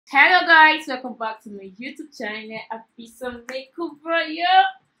Hello guys, welcome back to my YouTube channel, A Peacesent Makeover.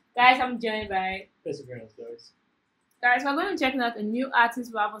 Guys, I'm joined by Perseverance, guys. guys. We're going to check out a new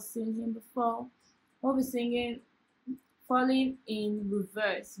artist we haven't seen him before. We'll be singing "Falling in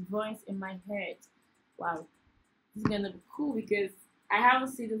Reverse," voice in my head. Wow, this is gonna be cool because I haven't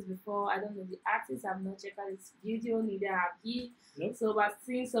seen this before. I don't know the artist. I've not checked out his video, neither have he. Nope. So we're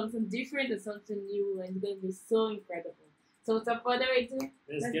seeing something different and something new, and it's gonna be so incredible. So without further ado,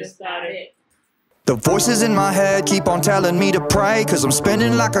 let's get started. The voices in my head keep on telling me to pray, cause I'm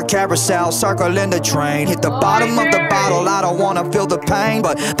spinning like a carousel, circling the train. Hit the bottom of the bottle, I don't wanna feel the pain,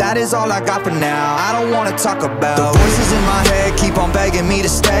 but that is all I got for now. I don't wanna talk about the voices in my head keep on begging me to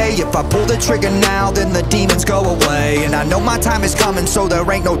stay. If I pull the trigger now, then the demons go away. And I know my time is coming, so there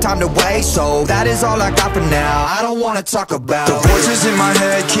ain't no time to waste. So that is all I got for now. I don't wanna talk about the voices in my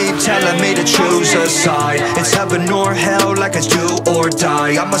head keep telling me to choose a side. It's heaven or hell, like it's do or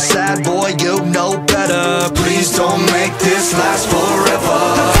die. I'm a sad boy, you know better. Please don't make this last forever.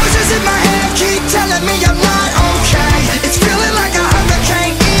 The voices in my head keep telling me I'm not okay. It's feeling like a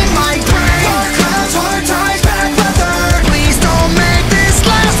hurricane in my brain. Dark clouds, hard times, bad weather. Please don't make this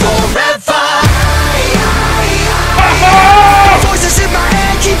last forever. The voices in my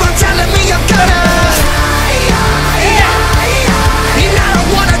head keep on telling me I'm gonna. And I don't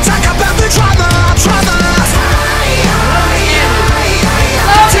wanna talk about the trauma.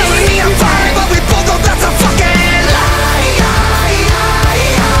 Telling me I'm fine, but we both know that's a fucking lie.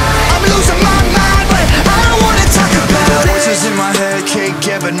 I'm losing my mind, but I don't wanna talk about it. Voices in my head keep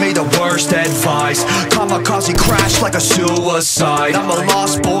giving me the worst advice. Kamikaze crash like a suicide. I'm a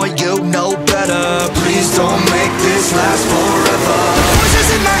lost boy, you know better. Please don't make this last forever. The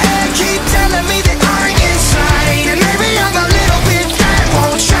voices in my head keep telling me that I'm insane, and maybe I'm a little bit that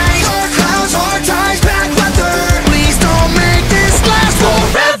won't change. Dark clouds, hard times, bad weather. Please don't make this last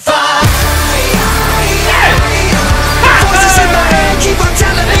forever. Voices in my head keep on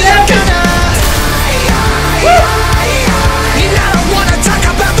telling me I'm gonna. And I don't wanna talk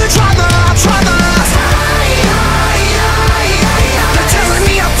about the trauma. They're telling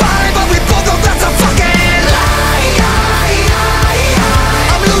me I'm fine, but we both know that's a fucking lie.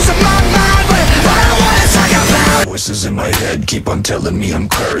 I'm losing my mind, but I don't wanna talk about. Voices in my head keep on telling me I'm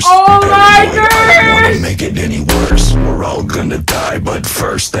cursed. Oh my I don't wanna make it any worse. We're all gonna die, but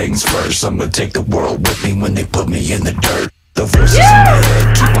first things first, I'm gonna take the world with me when they put me in the dirt. The voices in my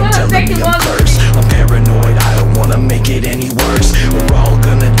head keep on telling me I'm cursed. I'm paranoid, I don't wanna make it any worse. We're all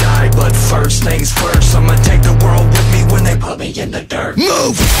gonna die, but first things first, I'm gonna take the world with me when they put me in the dirt.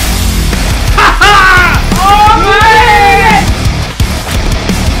 Move! Oh my!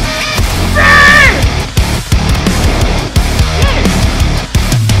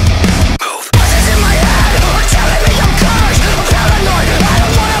 Voices in my head are telling me I'm cursed. I'm paranoid, I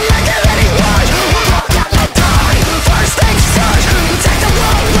don't wanna make it any worse. We're all gonna die, first things first. Take the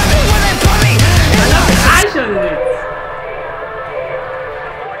world with me when they put me in the dirt. I showed it.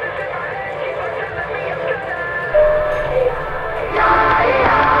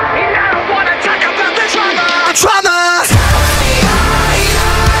 And I don't wanna talk about the trauma.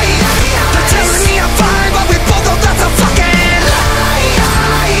 They're telling me I'm fine, but we both know that's a fucking lie.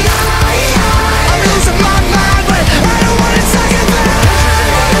 I'm losing my mind, but I don't wanna talk about it.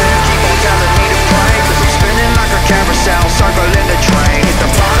 Keep on telling me to pray, cause I'm spinning like a carousel, circling the train. Hit the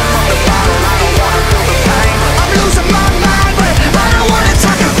bottom of the bottle, I don't wanna feel the pain. I'm losing my mind, but I don't wanna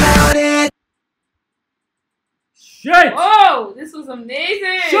talk about it. Shit! Oh, this was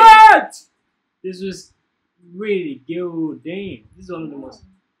amazing. Shit! This was really good. Damn. This is one of the most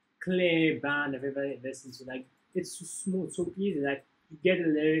clear band I've ever listened to. Like, it's so smooth, so easy. Like, you get the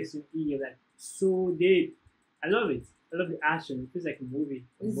lyrics in ear, like, so deep. I love it. I love the action. It feels like a movie.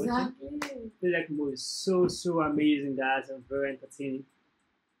 Exactly. It feels like a movie. So amazing, guys, and very entertaining.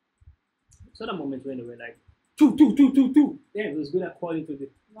 So that moment when they were like, two. Damn, it was good according to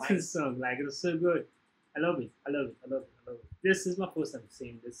the song. Like, it was so good. I love it. This is my first time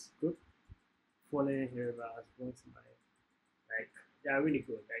seeing this group. Falling here about going to my, like, they are really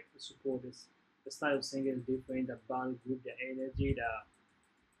good. Like, the support is, the style of singing is different, the band group, the energy,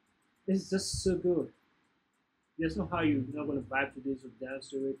 it's just so good. There's no how you're not gonna vibe to this or dance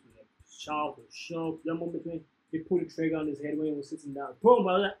to it, or like shout or shout. That moment when they pull the trigger on his head when he was sitting down, boom!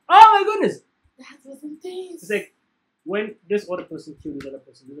 I was like, oh my goodness! That was intense. It's like when this other person killed this other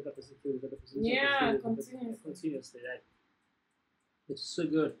person, this other person killed this other person, Yeah, continuously. Like, it's so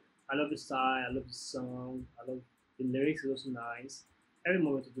good. I love the style, I love the song, I love the lyrics. Is also nice. Every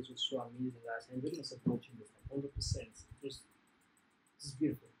moment of this was so amazing, guys. I enjoyed myself watching this, like 100%. It's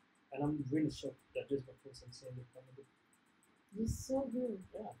beautiful. And I'm really shocked that this is my first time seeing it. It's so good.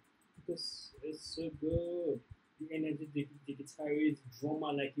 Yeah, because it's so good. The energy, the guitarist, the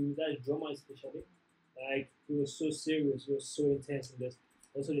drummer, like you, that drummer especially, like he was so serious, he was so intense in this.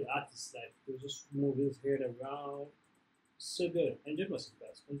 Also the artist, like he was just moving his head around, so good. Enjoyed myself,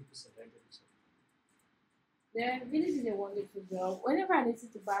 guys, 100%. Enjoyed myself. They really did a wonderful job. Whenever I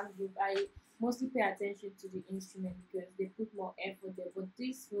listen to band group, I mostly pay attention to the instrument because they put more effort there. But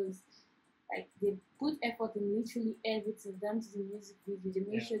this was like they put effort in literally everything down to the music video. They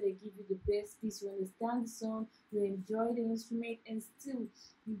make Yeah, sure they give you the best piece. You understand the song, you enjoy the instrument, and still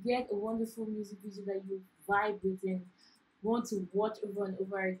you get a wonderful music video that you vibe with and want to watch over and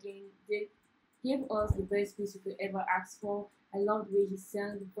over again. They gave us the best piece you could ever ask for. I love the way he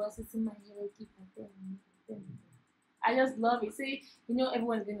sang, the voices in my head, keep on telling me. I just love it. Say,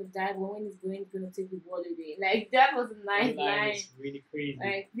 everyone's gonna die, but when it's gonna take the world away. Like that was a that nice line line. is really crazy.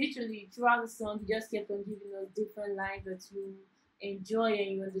 Like literally throughout the song, he just kept on giving us different lines that you enjoy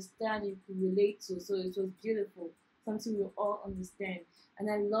and you understand, you can relate to. So it was beautiful, something we all understand.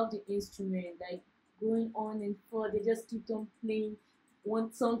 And I love the instrument, like going on and forth. They just keep on playing.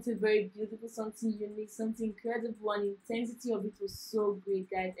 Want something very beautiful, something unique, something incredible, and the intensity of it was so great,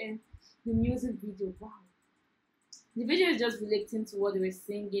 guys. And the music video, wow, the video is just relating to what they were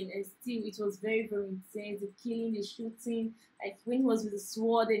singing, and still it was very, very intense. The killing, the shooting, like when he was with the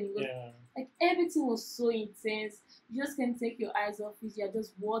sword, and it was Yeah, like everything was so intense. You just can't take your eyes off it. You're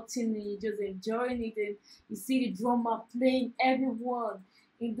just watching it, you're just enjoying it, and you see the drummer playing everyone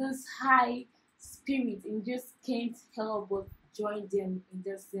in this high spirit, and you just can't help but join them in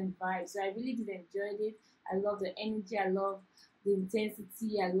the same vibe. So I really did enjoy it. I love the energy. I love the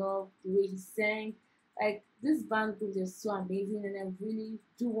intensity. I love the way he sang. Like this band group is so amazing, and I really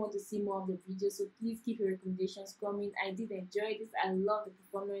do want to see more of the videos. So please keep your recommendations coming. I did enjoy this. I love the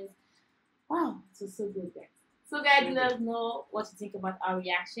performance. Wow, it was so good, guys. So guys, so let good. us know what you think about our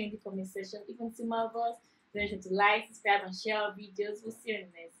reaction in the comment section. If you want to see more of us, don't forget to like, subscribe, and share our videos. We'll see you in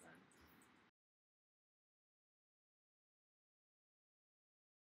the next